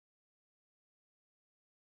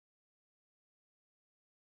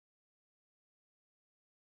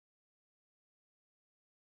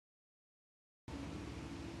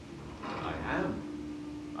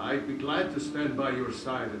I'd be glad to stand by your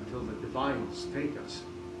side until the divines take us.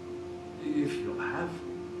 If you'll have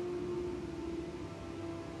me.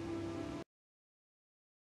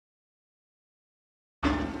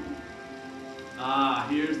 Ah,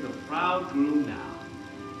 here's the proud groom now.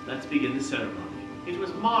 Let's begin the ceremony. It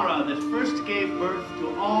was Mara that first gave birth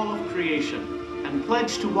to all of creation and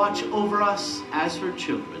pledged to watch over us as her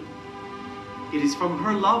children. It is from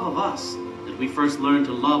her love of us that we first learned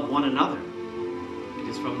to love one another. It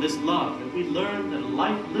is from this love that we learn that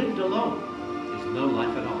life lived alone is no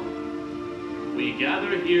life at all. We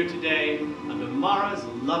gather here today under Mara's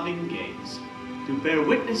loving gaze to bear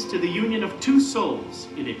witness to the union of two souls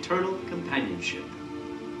in eternal companionship.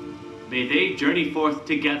 May they journey forth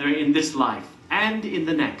together in this life and in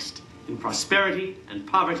the next, in prosperity and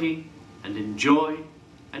poverty, and in joy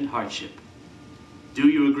and hardship. Do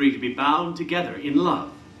you agree to be bound together in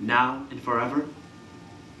love, now and forever?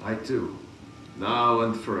 I do, now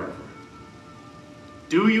and forever.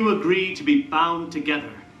 Do you agree to be bound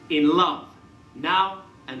together in love, now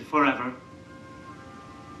and forever?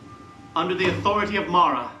 Under the authority of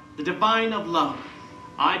Mara, the divine of love,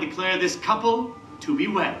 I declare this couple to be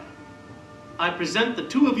wed. I present the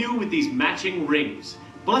two of you with these matching rings,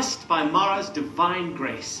 blessed by Mara's divine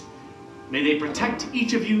grace. May they protect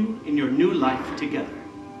each of you in your new life together.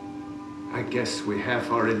 I guess we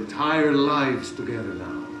have our entire lives together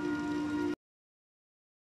now.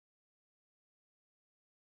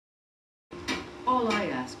 All I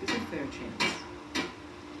ask is a fair chance.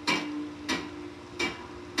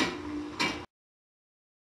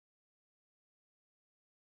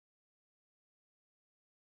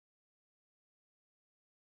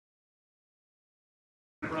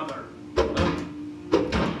 Brother.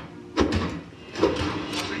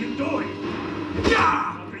 What are you doing?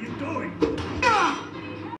 Yeah! What are you doing? Yeah!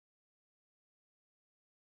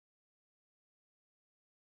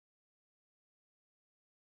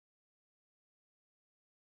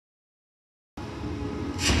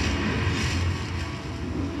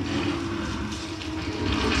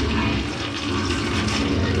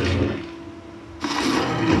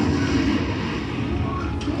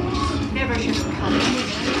 Never should have come.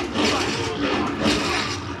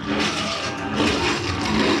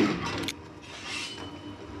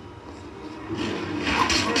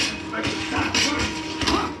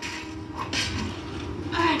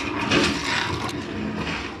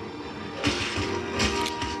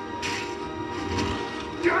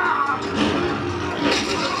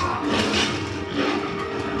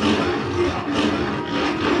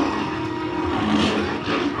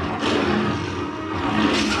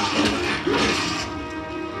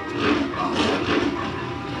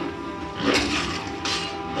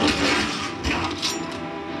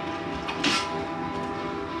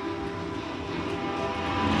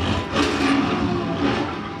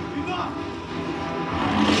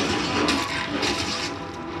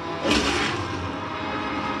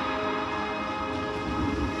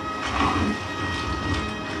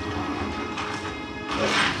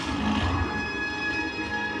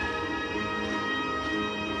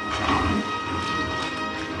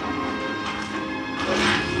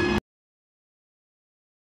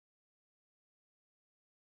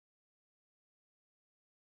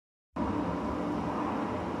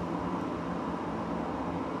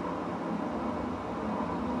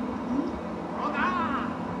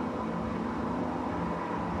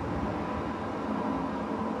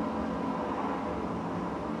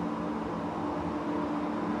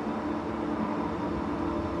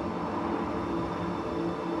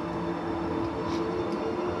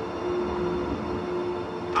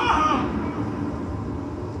 Ah!